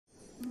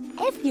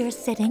If you're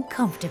sitting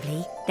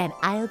comfortably, then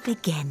I'll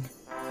begin.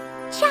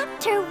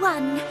 Chapter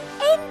 1,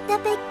 in the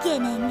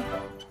beginning.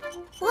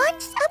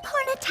 Once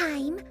upon a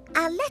time,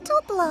 a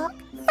little block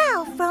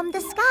fell from the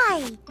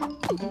sky.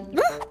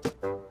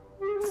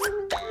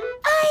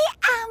 I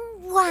am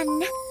 1.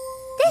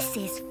 This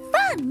is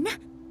fun.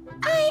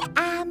 I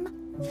am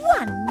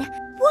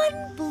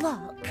 1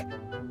 block.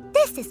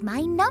 This is my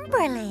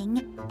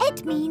numberling.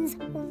 It means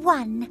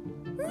 1,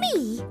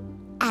 me.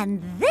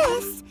 And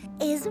this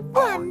is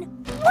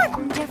one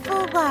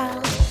wonderful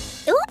world.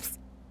 Oops.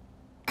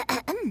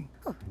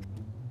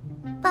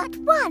 But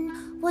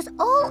 1 was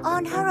all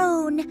on her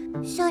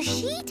own, so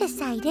she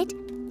decided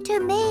to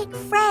make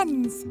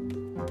friends.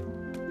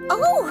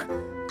 Oh,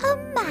 a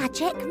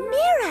magic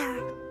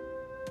mirror.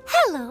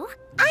 Hello,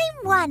 I'm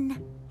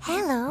 1.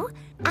 Hello,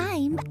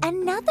 I'm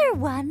another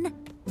 1.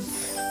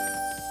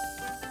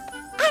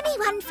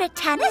 Anyone for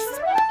tennis?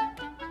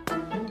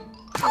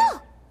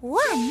 Oh,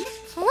 1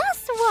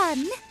 plus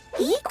 1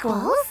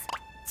 equals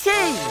 2.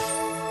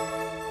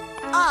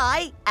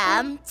 I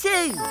am 2.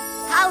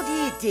 How do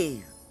you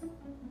do?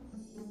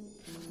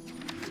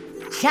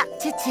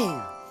 Chapter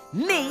 2,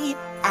 me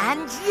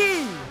and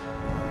you.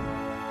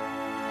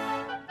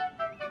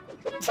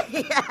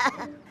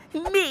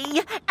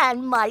 Me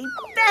and my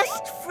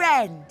best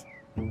friend.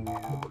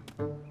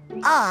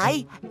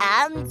 I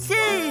am 2.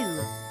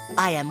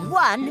 I am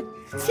 1,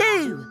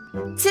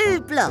 2.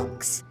 2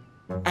 blocks.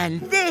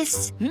 And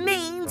this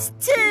means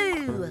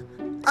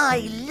 2.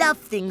 I love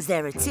things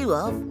there are 2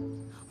 of.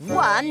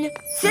 1,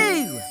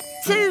 2.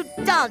 2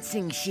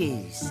 dancing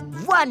shoes.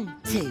 1,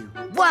 2.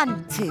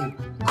 1, 2.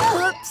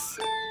 Oops.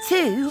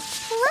 2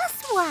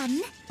 plus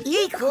 1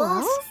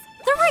 equals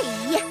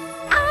 3.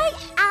 I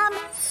am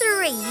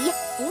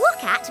 3.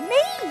 Look at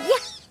me.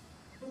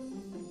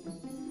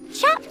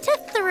 Chapter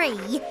 3.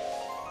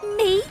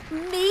 Me,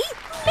 me,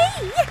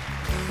 me.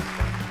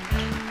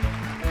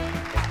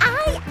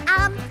 I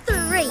am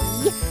 3.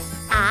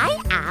 I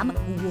am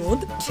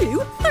 1,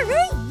 2,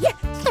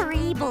 3.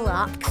 3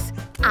 blocks.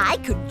 I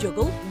could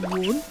juggle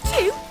 1, 2,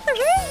 3.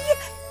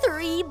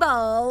 3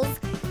 balls.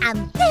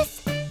 And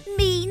this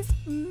means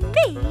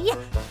me.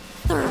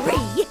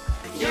 3.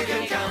 You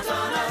can count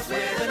on us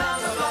with the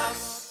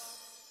Numberblocks.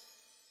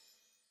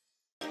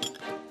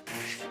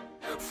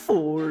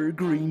 4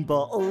 green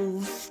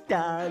bottles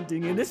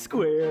standing in a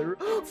square.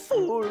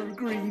 4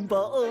 green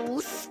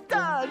bottles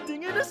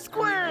standing in a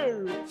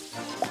square.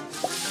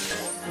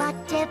 But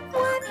if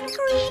 1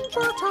 green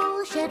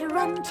bottle should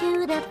run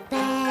to the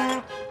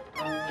fair,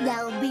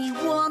 there'll be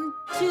 1,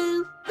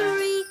 2,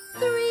 3,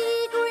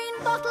 3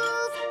 green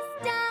bottles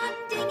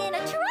standing in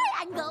a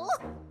triangle.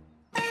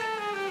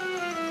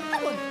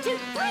 1, 2,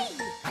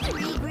 3.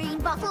 3 green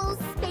bottles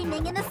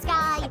spinning in the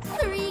sky.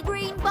 3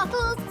 green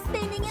bottles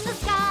spinning in the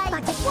sky.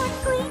 But if 1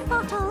 green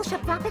bottle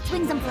should flap its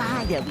wings and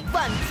fly, There'll be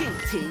 1,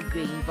 2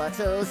 green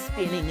bottles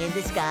spinning in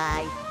the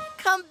sky.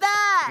 Come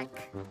back!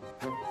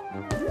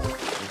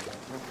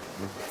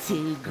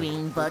 2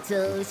 green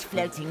bottles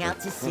floating out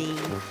to sea.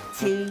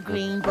 2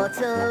 green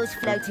bottles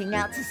floating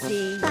out to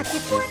sea. but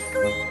if 1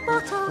 green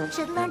bottle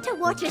should learn to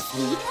water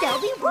ski,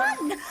 there'll be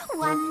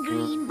 1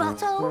 green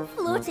bottle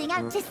floating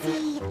out to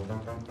sea.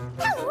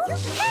 Hello,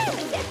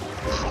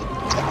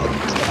 hey!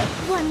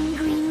 1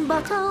 green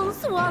bottle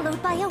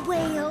swallowed by a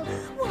whale.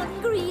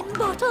 1 green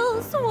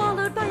bottle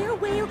swallowed by a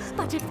whale.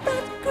 But if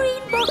that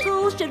green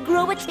bottle should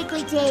grow a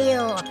tickly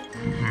tail,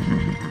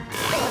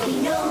 there'll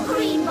be no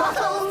green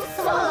bottle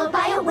swallowed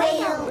by a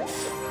whale.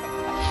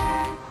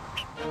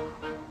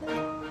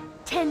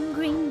 10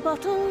 green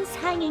bottles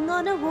hanging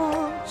on a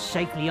wall.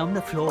 Safely on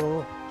the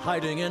floor.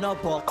 Hiding in a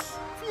box.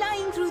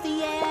 Flying through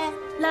the air,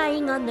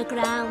 lying on the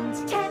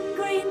ground. 10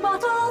 green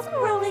bottles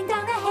rolling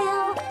down a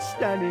hill,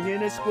 Standing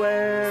in a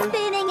square.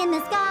 spinning in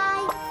the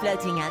sky,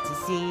 Floating out to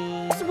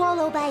sea.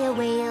 swallowed by a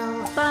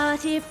whale.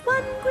 But if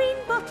 1 green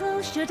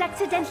bottle should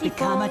accidentally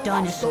Become fall, a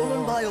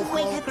dinosaur.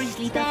 wake a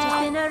grizzly bear,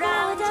 spin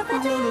around a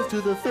bear,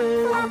 To the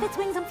fair. flap its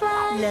wings and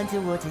fly, Learn to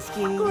water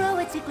ski. grow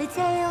a tickly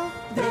tail.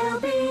 There'll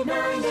be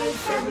 9, 8,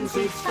 7,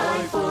 6,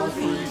 5, 4,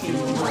 3, 2,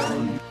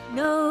 1.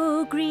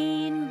 No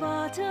green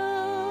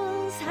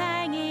bottles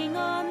hanging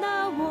on the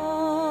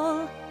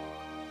wall.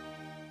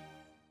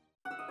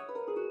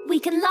 We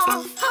can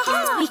laugh,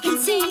 we can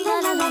sing, la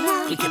la la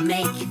la. We can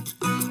make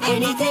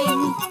anything.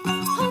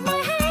 Hold my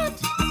hand,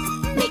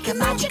 Make a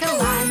magical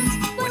land.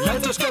 When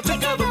let us get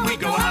together, we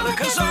go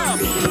alakazam.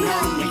 We can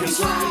run, we can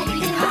slide, we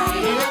can